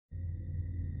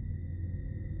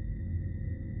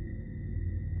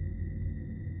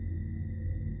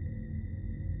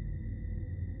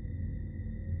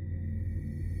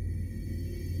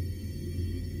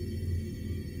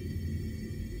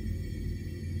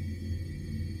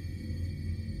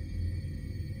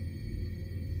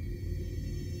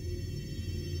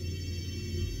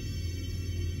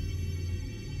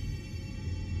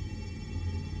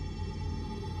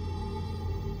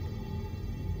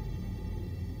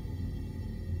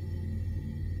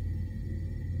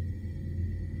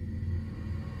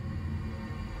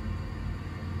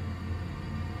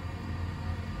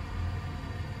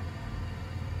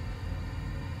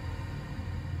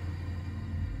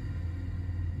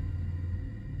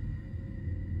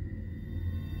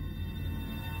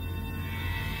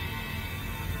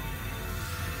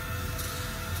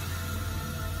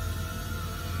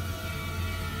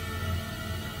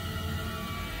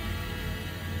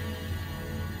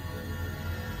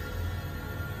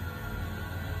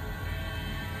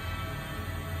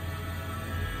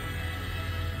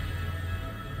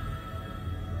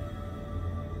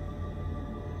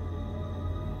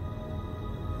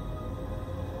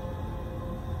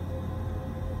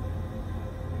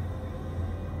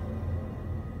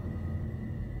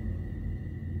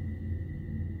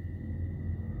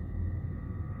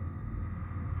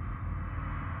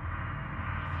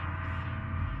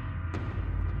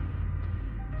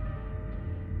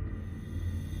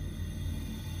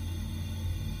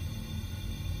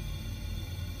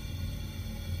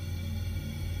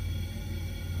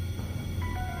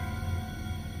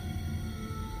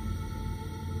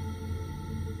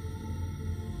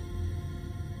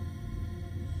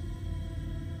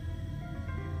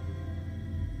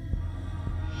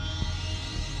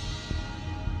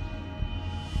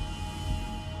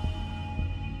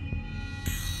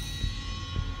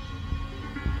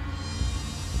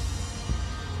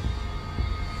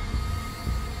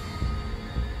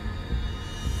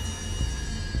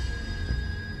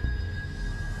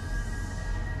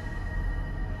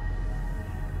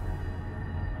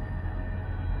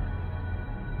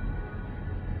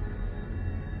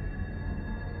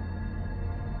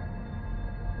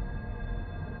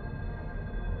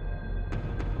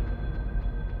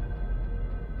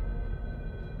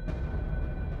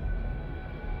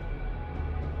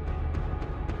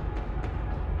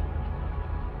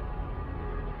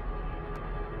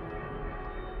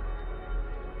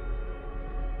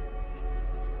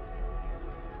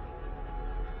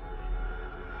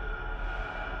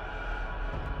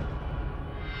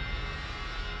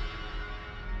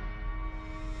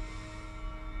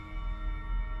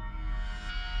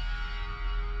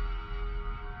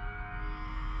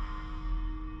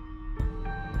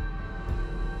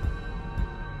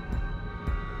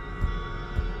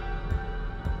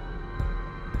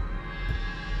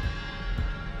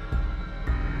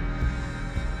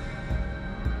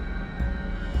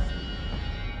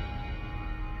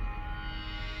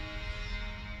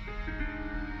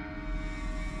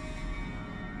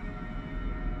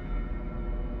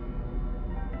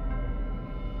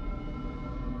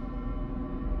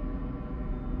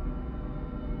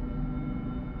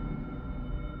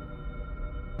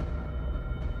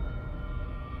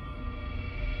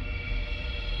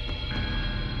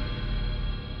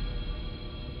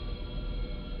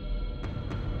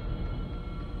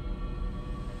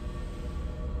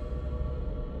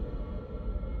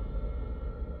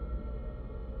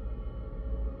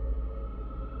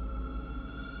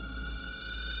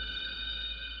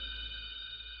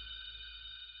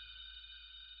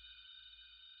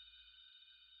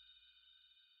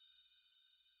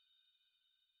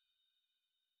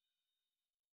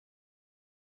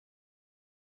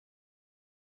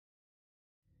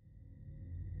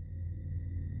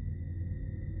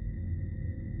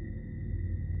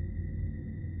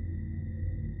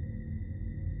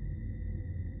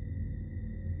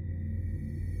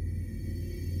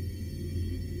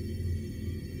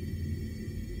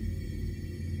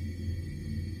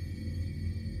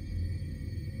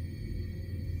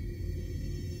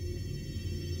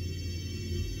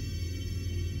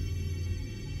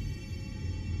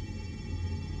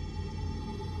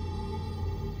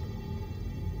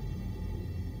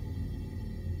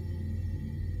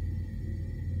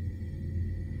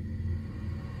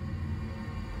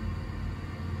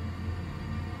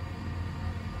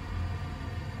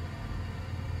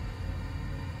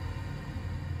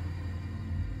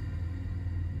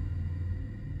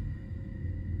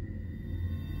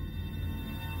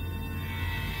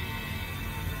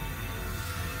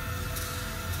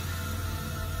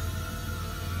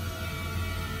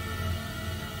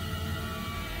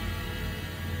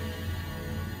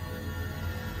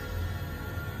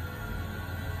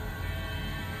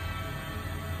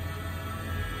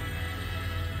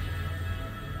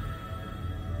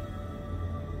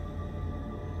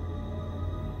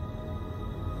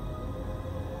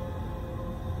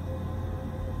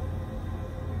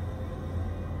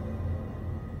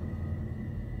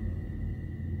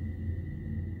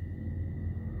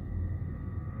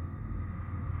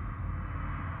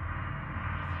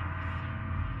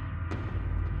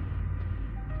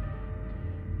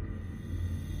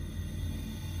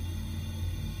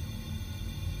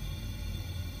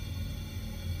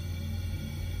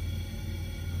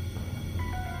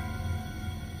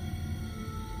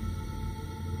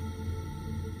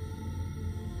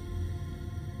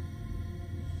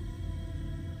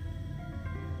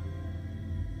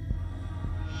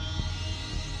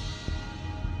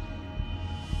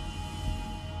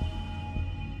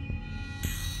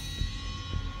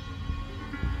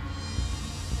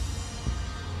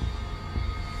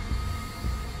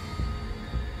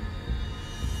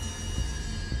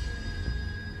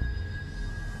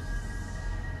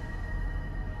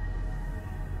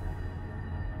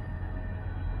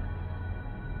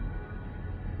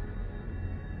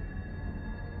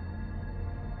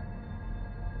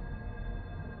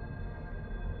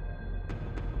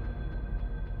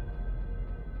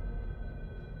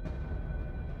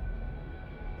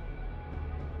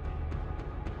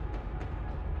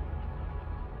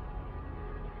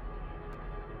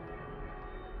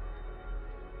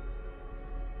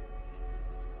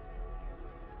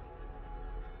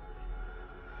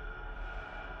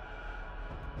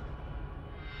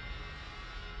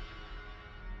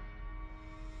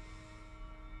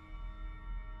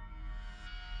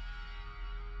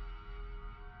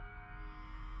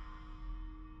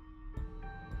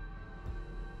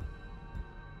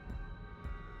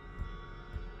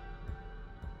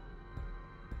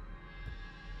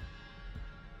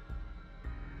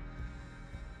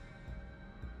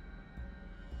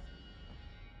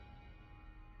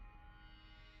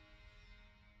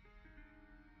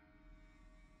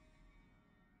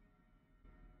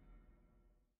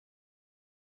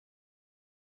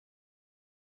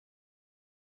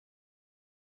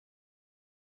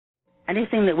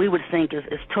Anything that we would think is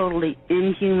totally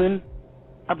inhuman,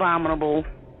 abominable,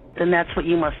 then that's what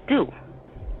you must do.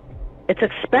 It's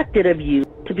expected of you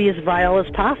to be as vile as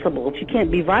possible. If you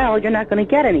can't be vile, you're not going to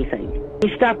get anything.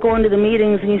 You stop going to the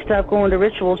meetings and you stop going to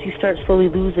rituals, you start slowly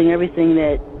losing everything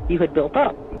that you had built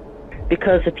up.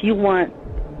 Because if you want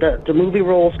the movie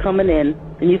roles coming in,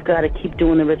 then you've got to keep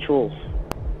doing the rituals.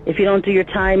 If you don't do your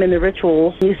time in the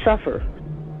rituals, you suffer.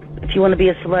 If you want to be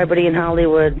a celebrity in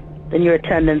Hollywood, then your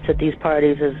attendance at these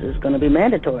parties is going to be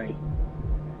mandatory.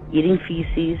 Eating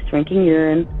feces, drinking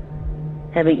urine,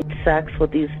 having sex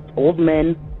with these old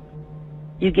men.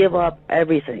 You give up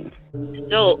everything.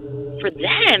 So for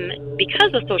them,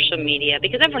 because of social media,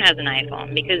 because everyone has an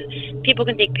iPhone, because people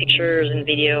can take pictures and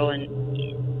video,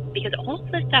 and because all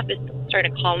of this stuff is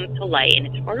starting to come to light, and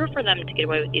it's harder for them to get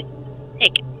away with these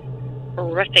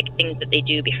horrific things that they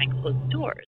do behind closed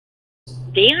doors.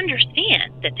 They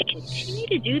understand that to continue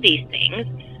to do these things,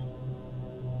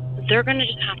 they're going to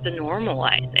just have to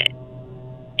normalize it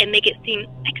and make it seem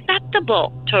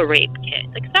acceptable to rape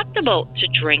kids, acceptable to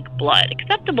drink blood,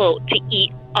 acceptable to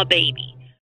eat a baby.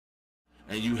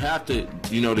 And you have to,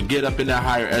 to get up in that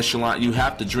higher echelon, you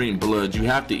have to drink blood, you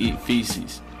have to eat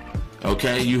feces,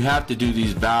 okay? You have to do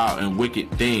these vile and wicked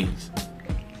things,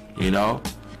 in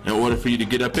order for you to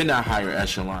get up in that higher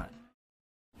echelon.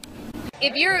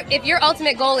 If your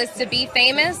ultimate goal is to be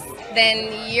famous,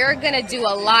 then you're gonna do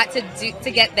a lot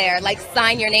to get there, like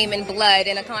sign your name in blood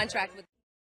in a contract with.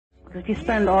 If you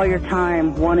spend all your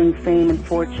time wanting fame and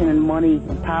fortune and money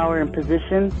and power and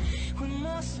position,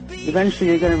 eventually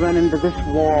you're gonna run into this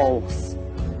wall,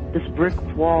 this brick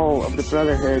wall of the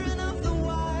brotherhood,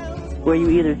 where you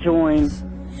either join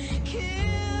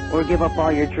or give up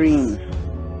all your dreams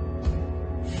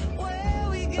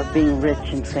of being rich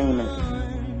and famous.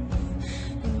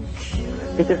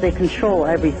 Because they control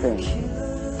everything.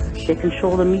 They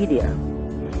control the media.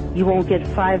 You won't get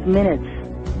 5 minutes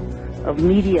of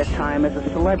media time as a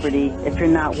celebrity if you're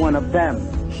not one of them.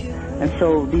 And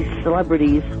so these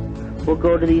celebrities will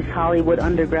go to these Hollywood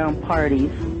underground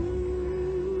parties,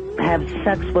 have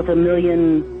sex with 1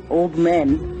 million old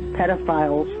men,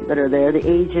 pedophiles that are there, the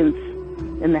agents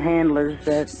and the handlers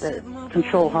that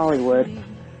control Hollywood,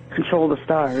 control the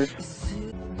stars,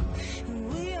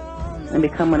 and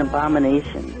become an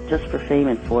abomination just for fame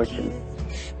and fortune.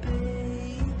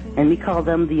 And we call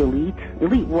them the elite.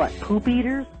 Elite what? Poop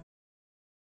eaters?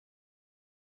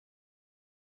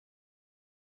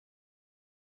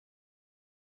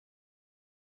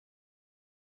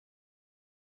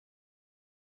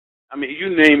 I mean, you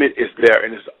name it, it's there,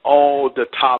 and it's all the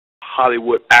top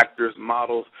Hollywood actors,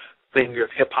 models, singers,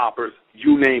 hip-hoppers,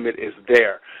 you name it, is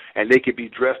there. And they could be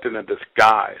dressed in a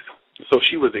disguise. So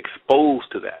she was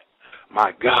exposed to that.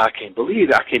 My God, I can't believe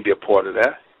that. I can't be a part of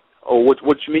that. Oh, what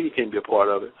you mean you can't be a part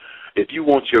of it? If you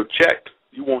want your check,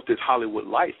 you want this Hollywood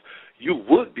life, you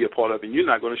would be a part of it, and you're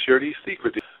not going to share these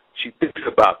secrets. She thinks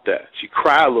about that. She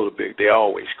cried a little bit. They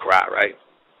always cry, right?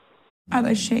 I'm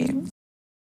ashamed.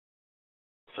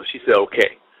 So she said,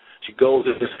 okay. She goes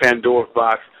in this Pandora's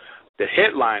box. The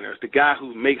headliners, the guy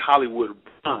who make Hollywood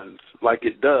runs like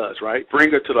it does, right,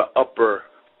 bring her to the upper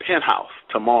penthouse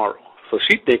tomorrow. So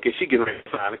she thinking she getting ready to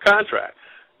sign a contract.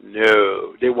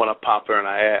 No, they want to pop her in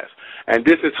her ass. And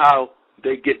this is how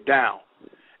they get down.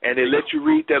 And they let you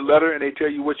read that letter and they tell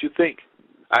you what you think.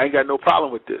 I ain't got no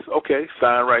problem with this. Okay,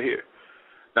 sign right here.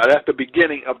 Now that's the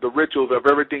beginning of the rituals of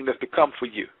everything that's to come for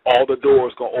you. All the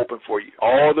doors going to open for you.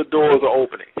 All the doors are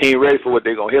opening. He ain't ready for what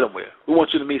they're going to hit him with. We want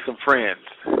you to meet some friends,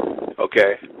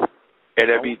 okay? And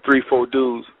there'll be 3, 4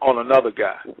 dudes on another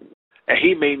guy. And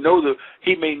he may know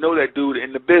that dude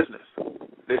in the business.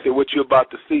 They say what you're about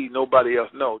to see, nobody else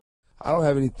knows. I don't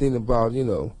have anything about,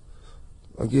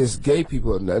 against gay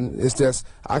people or nothing. It's just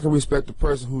I can respect the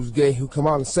person who's gay who come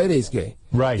out and say they's gay.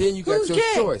 Right. Then you got your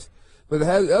choice. But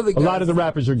the other guys, a lot of the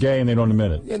rappers are gay and they don't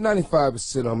admit it. Yeah,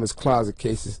 95% of them is closet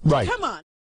cases. Right. Come on.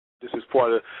 This is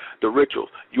part of the rituals.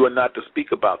 You are not to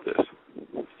speak about this.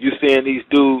 You seeing these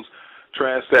dudes,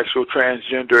 transsexual,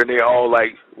 transgender, and they all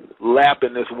like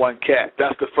lapping this one cat.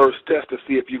 That's the first test to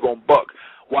see if you're going to buck.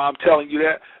 Why I'm telling you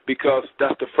that? Because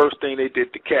that's the first thing they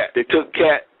did to Cat. They took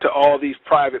Cat to all these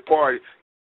private parties.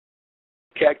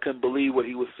 Cat couldn't believe what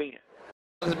he was seeing.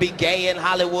 To be gay in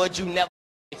Hollywood, you never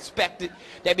expected.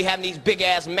 They be having these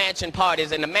big-ass mansion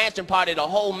parties, and the mansion party, the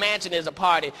whole mansion is a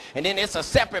party, and then it's a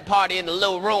separate party in the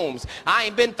little rooms. I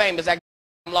ain't been famous that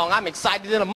long. I'm excited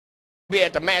to be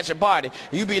at the mansion party.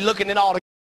 You be looking in all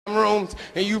the rooms,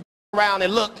 and you around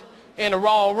and look in the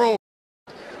wrong room.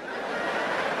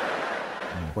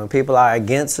 When people are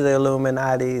against the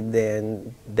Illuminati,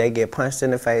 then they get punched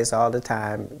in the face all the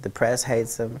time. The press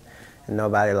hates them,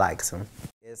 Nobody likes them.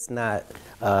 It's not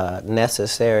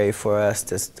necessary for us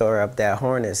to store up that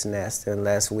hornet's nest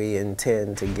unless we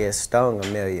intend to get stung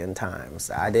 1,000,000 times.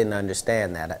 I didn't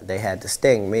understand that. They had to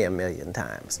sting me 1,000,000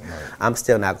 times. Right. I'm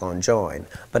still not going to join,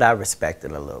 but I respect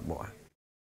it a little more.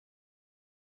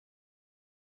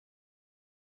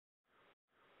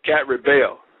 Cat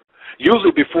rebel.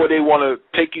 Usually before they want to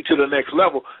take you to the next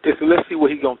level, they say, let's see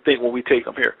what he's going to think when we take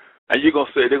him here. And you're going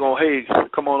to say, they're going to, hey,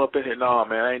 come on up in here. No,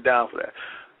 man, I ain't down for that.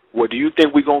 Well, do you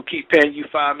think we're going to keep paying you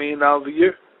 $5 million a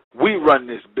year? We run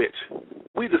this bitch.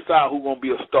 We decide who's going to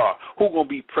be a star, who's going to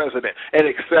be president, and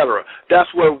et cetera. That's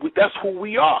who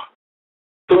we are.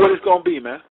 So what it's going to be,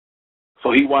 man?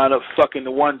 So he wound up sucking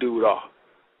the one dude off.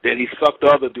 Then he sucked the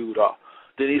other dude off.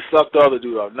 Then he sucked the other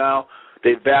dude off. Now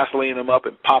they Vaseline him up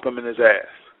and pop him in his ass.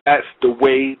 That's the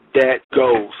way that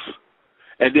goes.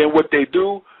 And then what they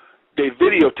do, they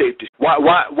videotape this.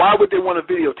 Why would they want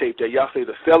to videotape that? Y'all say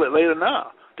to sell it later?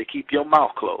 Now to keep your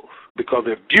mouth closed. Because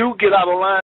if you get out of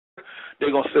line,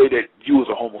 they're going to say that you was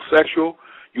a homosexual,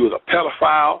 you was a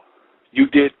pedophile, you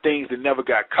did things that never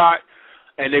got caught,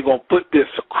 and they're going to put this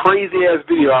crazy-ass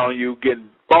video on you getting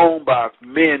boned by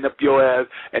men up your ass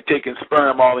and taking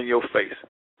sperm all in your face.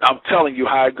 I'm telling you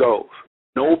how it goes.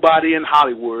 Nobody in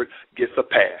Hollywood gets a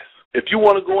pass. If you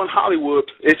want to go in Hollywood,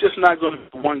 it's just not going to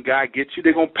be one guy get you.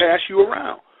 They're going to pass you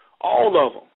around, all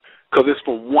of them. Because it's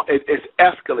from one, it's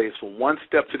escalates from one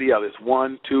step to the other. It's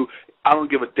 1, 2. I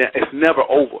don't give a damn. It's never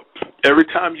over. Every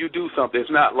time you do something, it's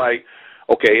not like,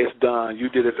 okay, it's done. You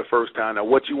did it the first time. Now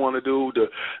what you want to do,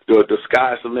 the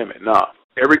sky's the limit. Nah.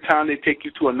 Every time they take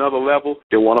you to another level,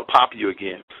 they want to pop you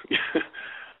again.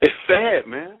 It's sad,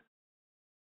 man.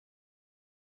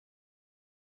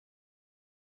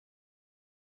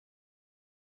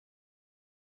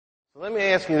 Let me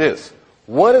ask you this.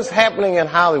 What is happening in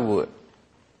Hollywood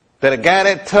that a guy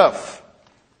that tough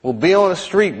will be on the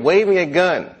street waving a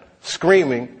gun,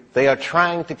 screaming, they are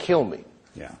trying to kill me?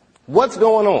 Yeah. What's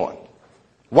going on?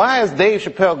 Why is Dave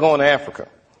Chapelle going to Africa?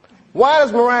 Why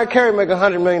does Mariah Carey make a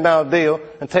 $100 million deal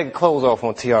and take her clothes off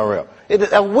on TRL?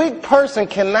 A weak person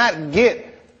cannot get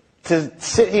to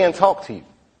sit here and talk to you.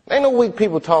 Ain't no weak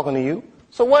people talking to you.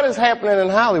 So what is happening in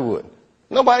Hollywood?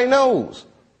 Nobody knows.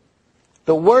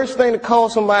 The worst thing to call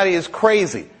somebody is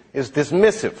crazy, is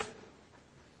dismissive.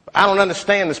 I don't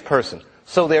understand this person,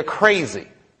 so they're crazy.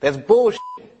 That's bullshit.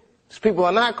 These people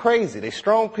are not crazy. They're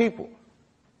strong people.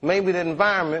 Maybe the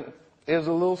environment is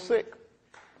a little sick.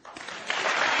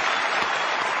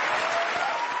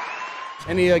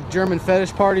 Any German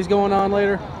fetish parties going on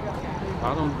later?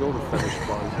 I don't go to fetish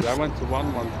parties. I went to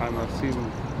one time. I've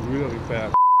seen really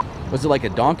bad. Was it like a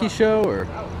donkey show or?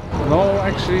 No,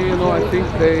 actually, you know, I think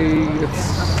they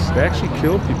actually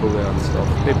kill people there and stuff.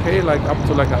 They pay like up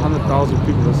to like 100,000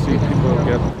 people to see people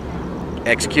get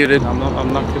executed. I'm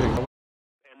not kidding.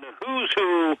 And the who's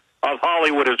who of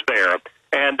Hollywood is there,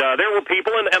 and there were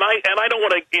people, and I don't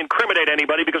want to incriminate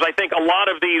anybody because I think a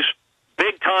lot of these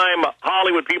big time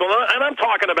Hollywood people, and I'm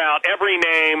talking about every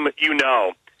name you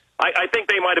know, I think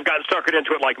they might have gotten suckered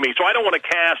into it like me. So I don't want to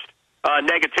cast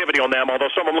negativity on them,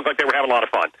 although some of them looked like they were having a lot of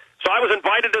fun. So I was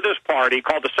invited to this party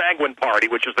called the Sanguine Party,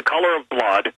 which is the color of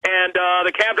blood. And the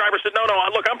cab driver said, no,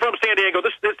 look, I'm from San Diego.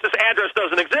 This address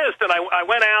doesn't exist. And I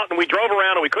went out and we drove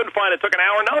around and we couldn't find it. It took an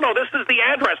hour. No, this is the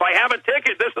address. I have a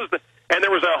ticket. This is the. And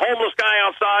there was a homeless guy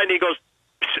outside and he goes,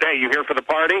 hey, you here for the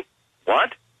party?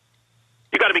 What?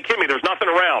 You got to be kidding me. There's nothing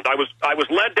around. I was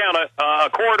led down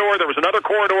a corridor. There was another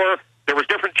corridor. There was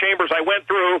different chambers I went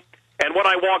through. And what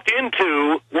I walked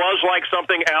into was like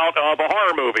something out of a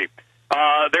horror movie.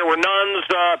 There were nuns,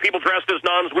 people dressed as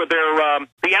nuns with their,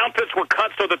 the outfits were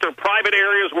cut so that their private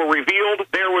areas were revealed.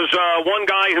 There was one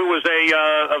guy who was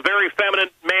a very feminine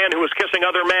man who was kissing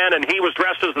other men, and he was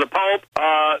dressed as the Pope.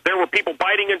 There were people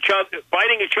biting each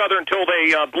other until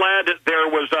they bled. There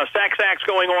was sex acts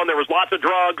going on. There was lots of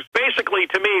drugs. Basically,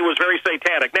 to me, it was very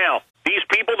satanic. Now,